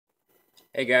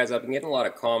Hey guys, I've been getting a lot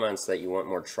of comments that you want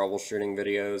more troubleshooting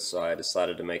videos, so I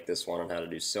decided to make this one on how to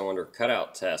do cylinder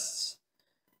cutout tests.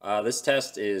 This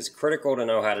test is critical to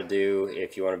know how to do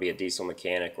if you want to be a diesel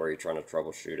mechanic or you're trying to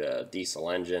troubleshoot a diesel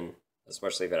engine,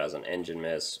 especially if it has an engine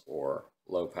miss or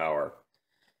low power.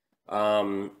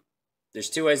 There's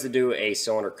two ways to do a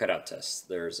cylinder cutout test.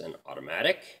 There's an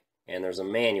automatic and there's a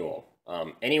manual.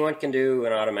 Anyone can do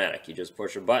an automatic. You just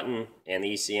push a button and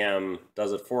the ECM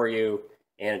does it for you,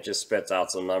 and it just spits out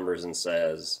some numbers and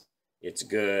says it's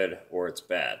good or it's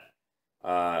bad.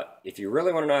 If you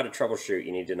really want to know how to troubleshoot,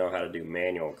 you need to know how to do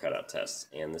manual cutout tests,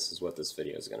 and this is what this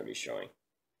video is going to be showing.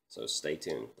 So stay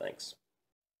tuned. Thanks.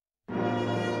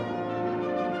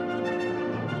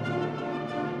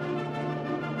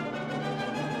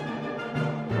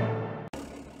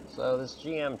 So this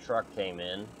GM truck came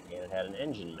in and it had an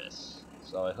engine miss.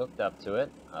 So I hooked up to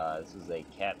it. This is a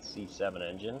Cat C7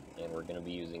 engine, and we're going to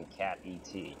be using Cat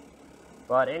ET.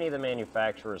 But any of the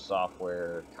manufacturer's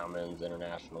software, Cummins,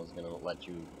 International, is going to let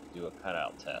you do a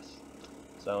cutout test.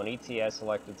 So in ET, I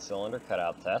selected cylinder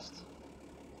cutout test.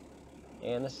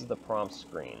 And this is the prompt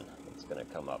screen that's going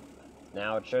to come up.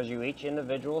 Now it shows you each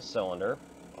individual cylinder.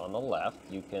 On the left,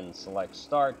 you can select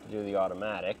start to do the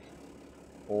automatic,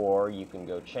 or you can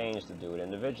go change to do it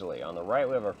individually. On the right,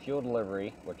 we have our fuel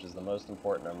delivery, which is the most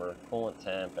important number, coolant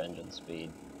temp, engine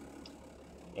speed.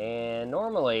 And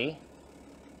normally,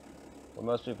 what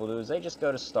most people do is they just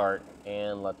go to start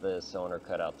and let the cylinder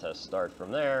cutout test start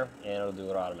from there, and it'll do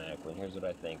it automatically. And here's what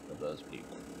I think of those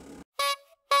people.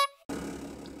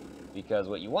 Because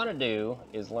what you want to do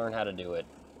is learn how to do it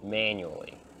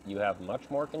manually. You have much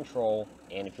more control,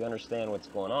 and if you understand what's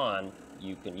going on,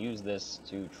 you can use this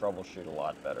to troubleshoot a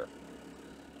lot better.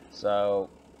 So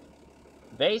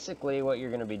basically what you're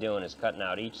going to be doing is cutting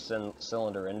out each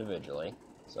cylinder individually.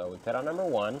 So we cut out number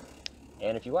 1,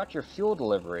 and if you watch your fuel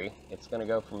delivery, it's going to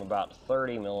go from about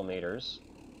 30 millimeters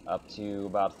up to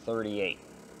about 38.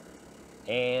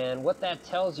 And what that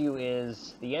tells you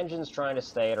is the engine's trying to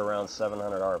stay at around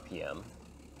 700 RPM.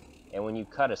 And when you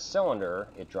cut a cylinder,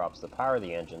 it drops the power of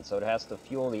the engine, so it has to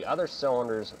fuel the other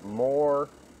cylinders more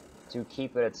to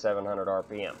keep it at 700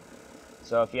 RPM.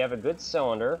 So if you have a good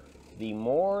cylinder, the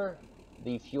more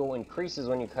the fuel increases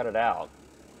when you cut it out,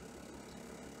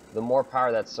 the more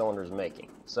power that cylinder is making.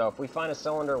 So if we find a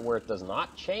cylinder where it does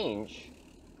not change,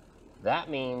 that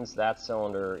means that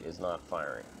cylinder is not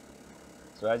firing.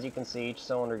 So as you can see, each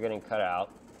cylinder getting cut out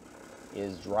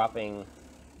is dropping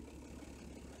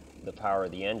the power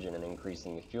of the engine and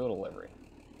increasing the fuel delivery.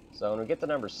 So when we get to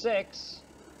number 6,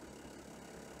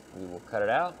 we will cut it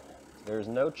out. There's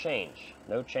no change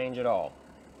at all.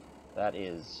 That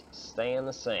is staying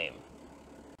the same.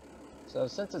 So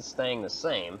since it's staying the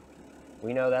same,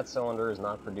 we know that cylinder is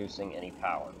not producing any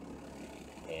power.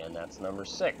 And that's number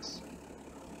 6.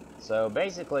 So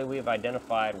basically we've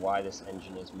identified why this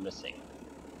engine is missing.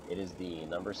 It is the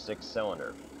number 6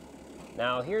 cylinder.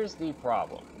 Now here's the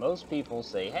problem. Most people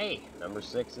say, hey, number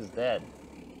 6 is dead.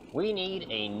 We need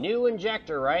a new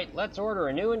injector, right? Let's order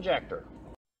a new injector.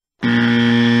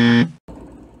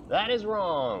 That is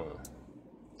wrong.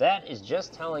 That is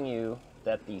just telling you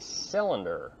that the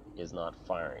cylinder is not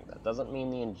firing. That doesn't mean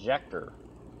the injector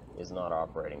is not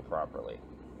operating properly.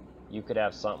 You could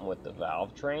have something with the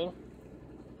valve train,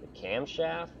 the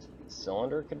camshaft, the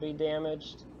cylinder could be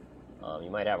damaged. You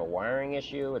might have a wiring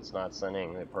issue. It's not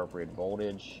sending the appropriate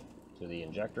voltage to the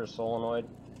injector solenoid.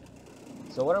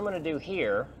 So what I'm going to do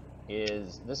here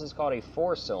is, this is called a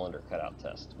 4-cylinder cutout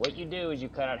test. What you do is you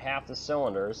cut out half the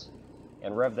cylinders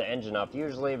and rev the engine up,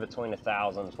 usually between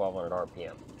 1,000 and 1,200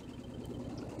 RPM.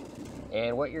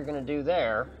 And what you're going to do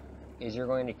there is you're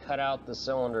going to cut out the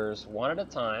cylinders one at a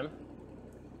time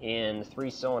in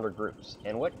 3-cylinder groups.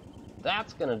 And what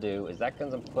that's going to do is that's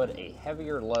going to put a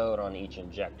heavier load on each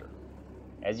injector.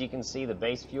 As you can see, the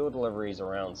base fuel delivery is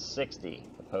around 60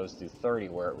 opposed to 30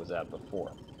 where it was at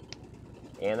before.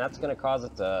 And that's going to cause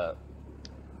it to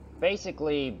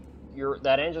basically,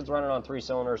 that engine's running on 3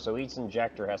 cylinders, so each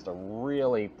injector has to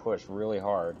really push really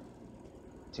hard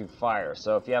to fire.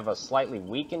 So if you have a slightly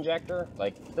weak injector,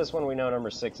 like this one, we know number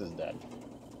 6 is dead.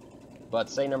 But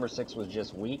say number 6 was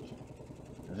just weak,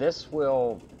 this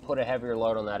will put a heavier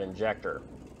load on that injector,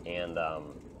 and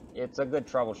it's a good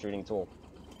troubleshooting tool.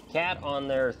 Cat on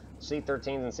their C13s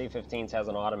and C15s has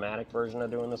an automatic version of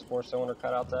doing this 4-cylinder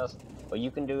cutout test, but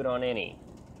you can do it on any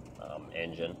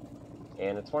engine.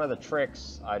 And it's one of the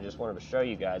tricks I just wanted to show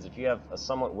you guys. If you have a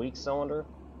somewhat weak cylinder,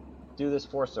 do this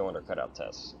 4-cylinder cutout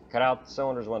test. Cut out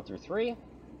cylinders 1 through 3,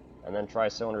 and then try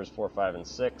cylinders 4, 5, and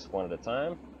 6 one at a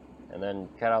time, and then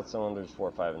cut out cylinders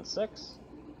 4, 5, and 6,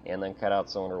 and then cut out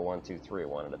cylinder 1, 2, 3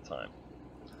 one at a time.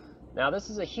 Now this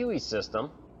is a HUI system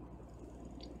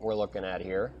we're looking at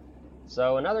here.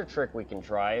 So another trick we can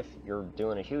try if you're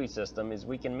doing a HUI system is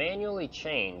we can manually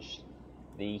change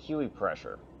the HUI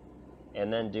pressure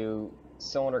and then do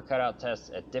cylinder cutout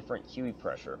tests at different HUI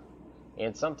pressure.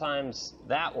 And sometimes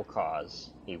that will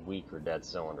cause a weak or dead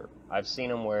cylinder. I've seen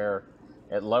them where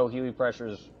at low HUI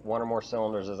pressures, one or more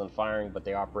cylinders isn't firing, but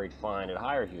they operate fine at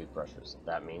higher HUI pressures.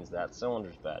 That means that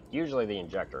cylinder's bad, usually the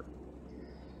injector.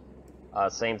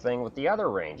 Same thing with the other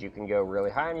range. You can go really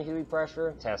high on your HUI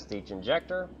pressure, test each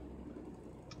injector,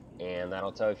 and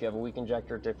that'll tell you if you have a weak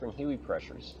injector at different HUI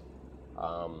pressures.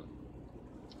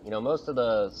 You know, most of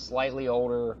the slightly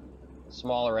older,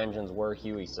 smaller engines were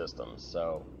HUI systems,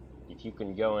 so if you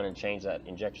can go in and change that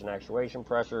injection actuation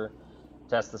pressure,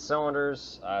 test the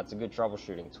cylinders, it's a good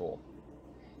troubleshooting tool.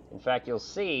 In fact, you'll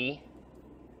see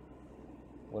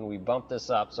when we bump this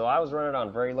up, so I was running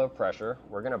on very low pressure.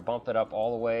 We're going to bump it up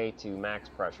all the way to max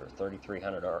pressure,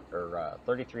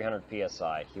 3,300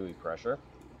 psi HUI pressure.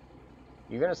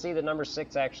 You're going to see that number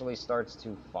 6 actually starts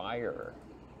to fire.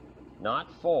 Not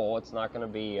full, it's not going to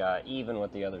be even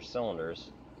with the other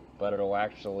cylinders, but it'll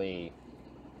actually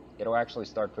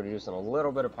start producing a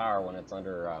little bit of power when it's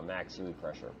under max HUI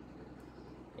pressure.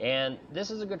 And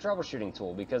this is a good troubleshooting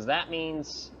tool because that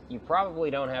means you probably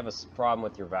don't have a problem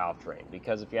with your valve train,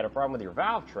 because if you had a problem with your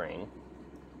valve train,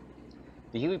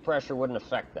 the HUI pressure wouldn't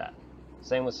affect that.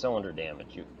 Same with cylinder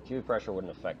damage, HUI pressure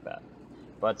wouldn't affect that.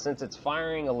 But since it's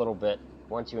firing a little bit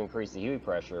once you increase the HUI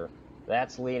pressure,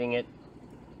 that's leading it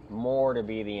more to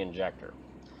be the injector.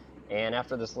 And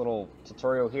after this little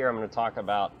tutorial here, I'm going to talk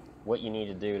about what you need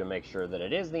to do to make sure that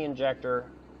it is the injector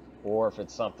or if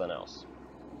it's something else.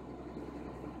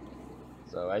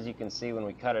 So as you can see, when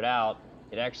we cut it out,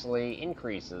 it actually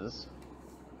increases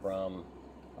from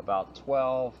about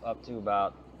 12 up to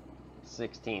about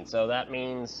 16. So that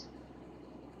means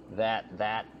that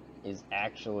that is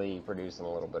actually producing a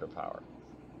little bit of power.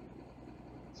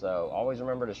 So always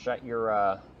remember to shut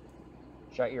your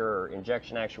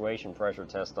injection actuation pressure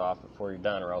test off before you're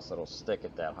done, or else it'll stick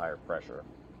at that higher pressure.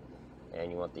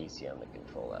 And you want the ECM to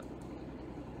control that.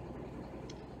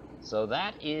 So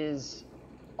that is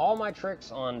all my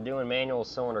tricks on doing manual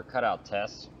cylinder cutout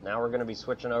tests. Now we're going to be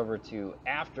switching over to,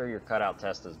 after your cutout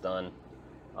test is done,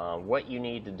 what you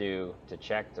need to do to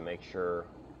check to make sure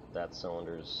that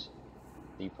cylinder's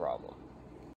the problem.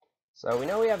 So we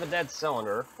know we have a dead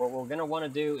cylinder. What we're going to want to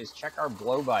do is check our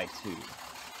blow-by tube.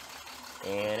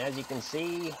 And as you can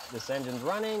see, this engine's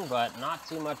running, but not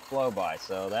too much blow-by,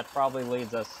 so that probably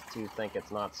leads us to think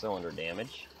it's not cylinder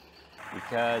damage.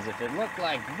 Because if it looked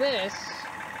like this,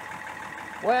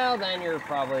 well, then you're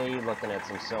probably looking at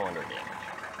some cylinder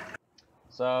damage.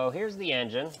 So here's the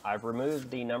engine. I've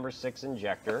removed the number 6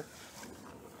 injector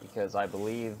because I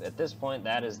believe at this point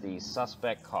that is the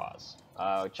suspect cause.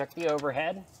 Check the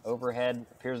overhead. Overhead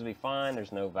appears to be fine.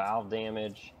 There's no valve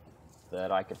damage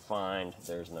that I could find.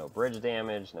 There's no bridge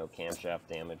damage, no camshaft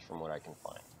damage from what I can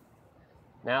find.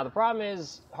 Now the problem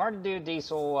is, hard to do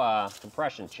diesel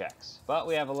compression checks, but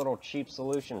we have a little cheap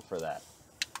solution for that.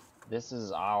 This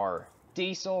is our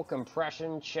diesel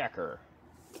compression checker.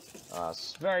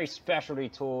 Very specialty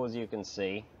tool, as you can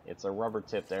see. It's a rubber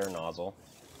tipped air nozzle.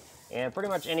 And pretty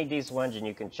much any diesel engine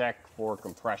you can check for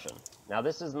compression. Now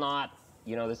this is not,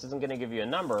 you know, this isn't going to give you a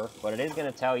number, but it is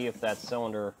going to tell you if that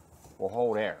cylinder will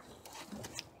hold air.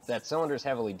 If that cylinder is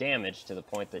heavily damaged to the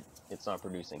point that it's not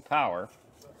producing power,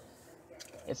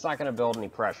 it's not going to build any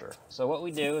pressure. So what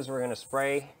we do is we're going to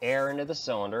spray air into the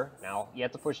cylinder. Now you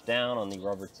have to push down on the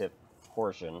rubber tip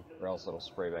portion or else it'll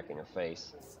spray back in your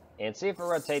face, and see if it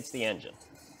rotates the engine,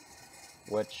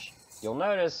 which you'll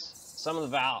notice some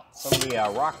of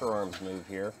the rocker arms move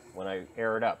here when I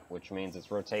air it up, which means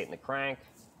it's rotating the crank,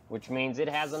 which means it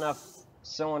has enough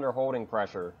cylinder holding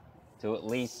pressure to at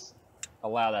least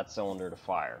allow that cylinder to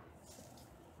fire.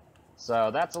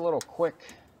 So that's a little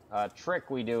quick trick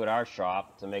we do at our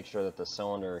shop to make sure that the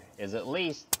cylinder is at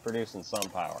least producing some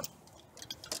power.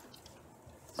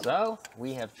 So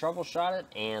we have troubleshot it,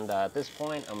 and at this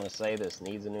point I'm going to say this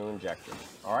needs a new injector.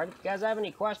 Alright, if you guys have any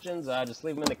questions, just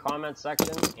leave them in the comments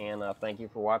section, and thank you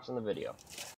for watching the video.